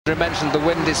I mentioned the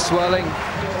wind is swirling,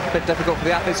 a bit difficult for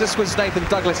the athletes. This was Nathan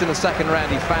Douglas in the second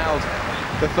round. He fouled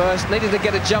the first, needed to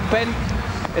get a jump in.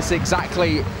 It's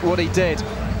exactly what he did.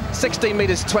 16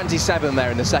 meters 27 there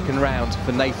in the second round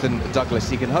for Nathan Douglas.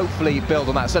 He can hopefully build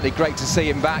on that. Certainly great to see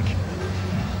him back.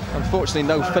 Unfortunately,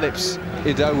 no Phillips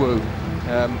Idowu.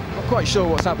 Not quite sure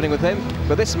what's happening with him,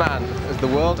 but this man is the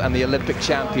world and the Olympic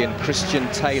champion, Christian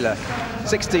Taylor.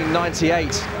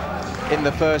 16.98 in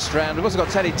the first round. We've also got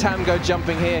Teddy Tamgo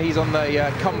jumping here. He's on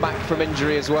the comeback from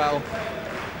injury as well.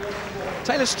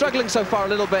 Taylor's struggling so far a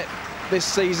little bit this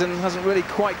season, hasn't really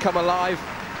quite come alive.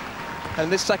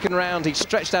 And this second round, he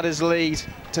stretched out his lead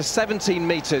to 17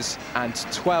 meters and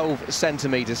 12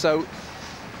 centimeters. So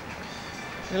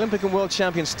the Olympic and world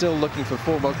champion still looking for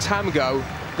form. Well, Tamgo,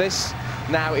 this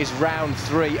now is round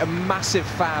 3, a massive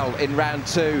foul in round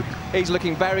 2. He's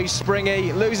looking very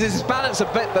springy, loses his balance a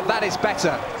bit, but that is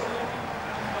better.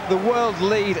 The world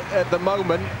lead at the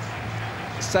moment,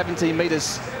 17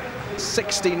 meters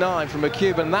 69 from a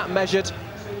Cuban. That measured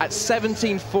at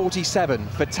 17.47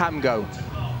 for Tamgo.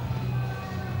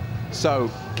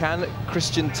 So can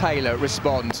Christian Taylor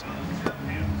respond?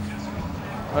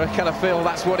 I kind of feel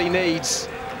that's what he needs.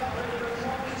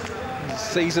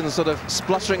 Season sort of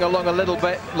spluttering along a little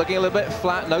bit, looking a little bit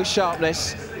flat, no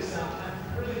sharpness.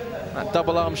 That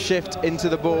double arm shift into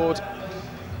the board.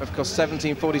 Of course,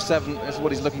 17.47 is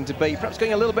what he's looking to be. Perhaps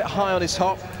going a little bit high on his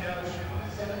hop.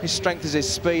 His strength is his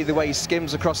speed, the way he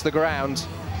skims across the ground.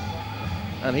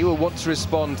 And he will want to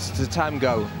respond to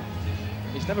Tamgo.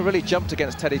 He's never really jumped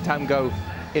against Teddy Tamgo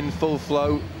in full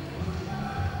flow.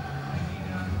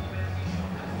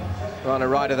 Rana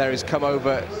Ryder there has come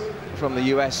over from the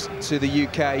US to the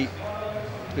UK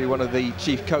to be one of the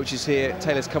chief coaches here.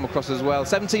 Taylor's come across as well.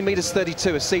 17 meters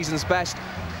 32, a season's best,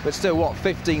 but still, what,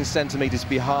 15 centimeters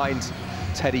behind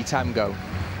Teddy Tamgo.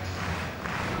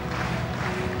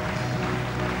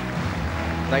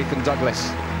 Nathan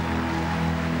Douglas.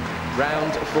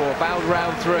 Round 4, fouled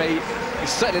round 3.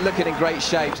 He's certainly looking in great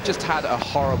shape. Just had a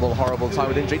horrible, horrible time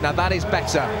with injury. Now that is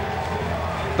better.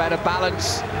 Better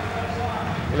balance.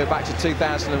 You look back to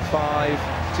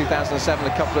 2005, 2007,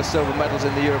 a couple of silver medals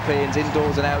in the Europeans,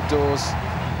 indoors and outdoors.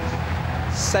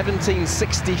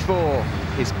 17.64,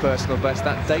 his personal best.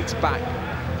 That dates back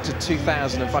to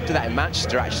 2005. Did that in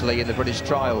Manchester, actually, in the British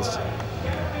trials.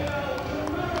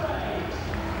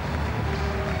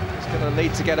 He's going to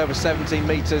need to get over 17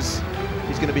 meters.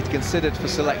 He's going to be considered for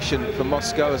selection for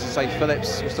Moscow. As I say,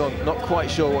 Phillips, we're still not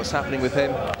quite sure what's happening with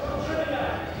him.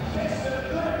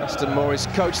 Aston Morris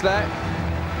coach there.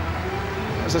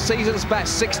 It's a season's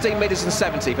best, 16 meters and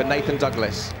 70 for Nathan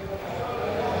Douglas.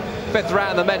 Fifth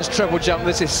round, the men's triple jump.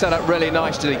 This is set up really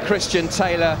nicely. Christian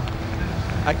Taylor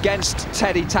against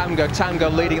Teddy Tamgo. Tamgo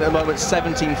leading at the moment,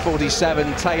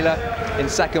 17.47. Taylor in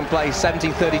second place,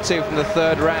 17.32 from the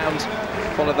third round.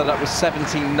 Followed that up with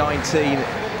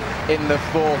 17.19 in the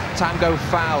fourth. Tamgo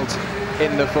fouled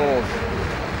in the fourth.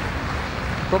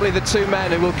 Probably the two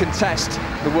men who will contest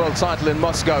the world title in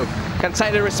Moscow. Can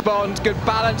Taylor respond? Good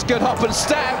balance, good hop and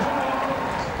step.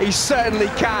 He certainly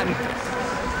can.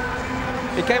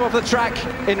 He came off the track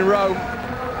in Rome.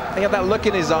 He had that look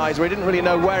in his eyes where he didn't really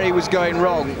know where he was going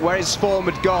wrong, where his form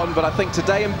had gone, but I think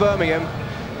today in Birmingham,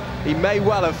 he may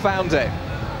well have found it.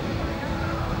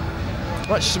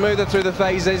 Much smoother through the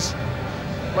phases,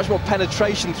 much more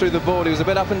penetration through the board. He was a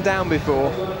bit up and down before.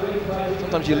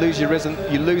 Sometimes you lose your rhythm,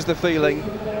 you lose the feeling.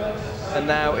 And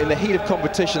now in the heat of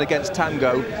competition against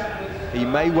Tamgo, he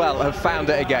may well have found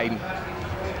it again.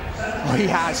 Oh, he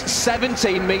has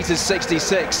 17 meters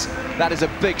 66. That is a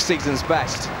big season's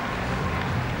best.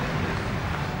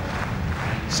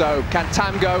 So can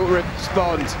Tamgo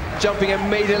respond? Jumping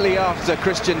immediately after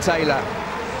Christian Taylor.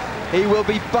 He will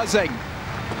be buzzing.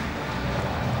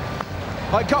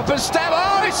 High copper step,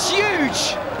 oh, it's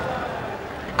huge!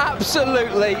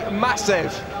 Absolutely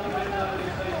massive.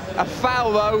 A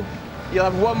foul though, you'll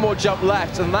have one more jump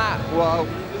left, and that, well,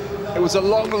 it was a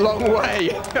long, long way.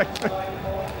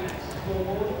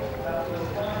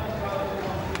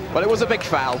 But it was a big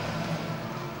foul.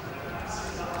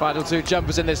 Final two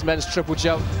jumpers in this men's triple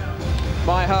jump.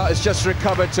 My heart has just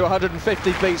recovered to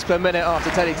 150 beats per minute after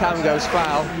Teddy Tamgo's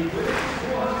foul.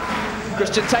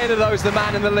 Christian Taylor, though, is the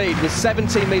man in the lead with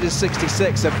 17 meters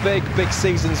 66, a big, big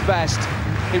season's best.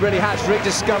 He really has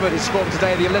rediscovered his form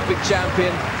today. The Olympic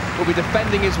champion will be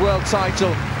defending his world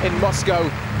title in Moscow.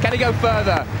 Can he go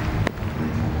further?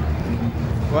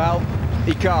 Well,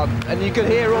 he can't. And you could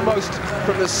hear almost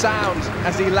from the sound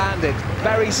as he landed,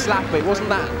 very slappy. It wasn't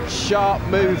that sharp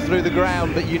move through the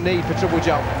ground that you need for triple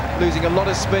jump, losing a lot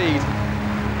of speed.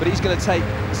 But he's going to take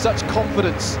such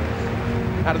confidence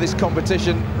out of this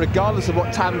competition, regardless of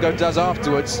what Tamgo does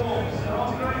afterwards.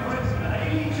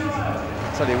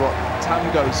 Tell you what,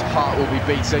 Tamgo's heart will be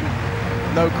beating,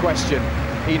 no question.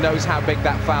 He knows how big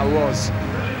that foul was.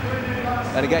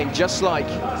 And again, just like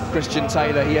Christian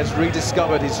Taylor, he has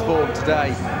rediscovered his form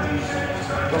today.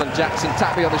 Colin Jackson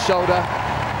tapped me on the shoulder,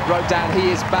 wrote down he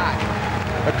is back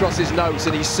across his notes,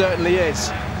 and he certainly is.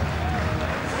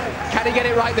 Can he get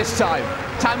it right this time?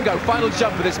 Tamgo, final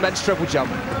jump for this men's triple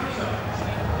jump.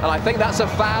 And I think that's a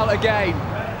foul again.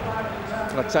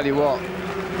 And I tell you what,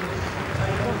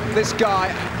 this guy,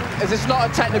 it's not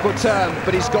a technical term,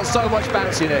 but he's got so much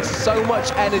bounciness, so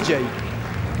much energy.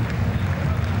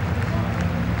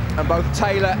 And both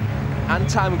Taylor and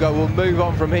Tamgo will move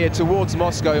on from here towards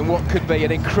Moscow in what could be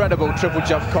an incredible triple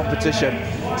jump competition.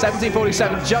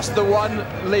 17.47, just the one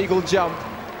legal jump.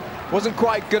 Wasn't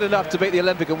quite good enough to beat the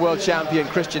Olympic and world champion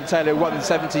Christian Taylor, who won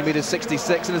 17 meters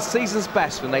 66, and a season's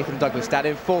best for Nathan Douglas down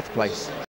in 4th place.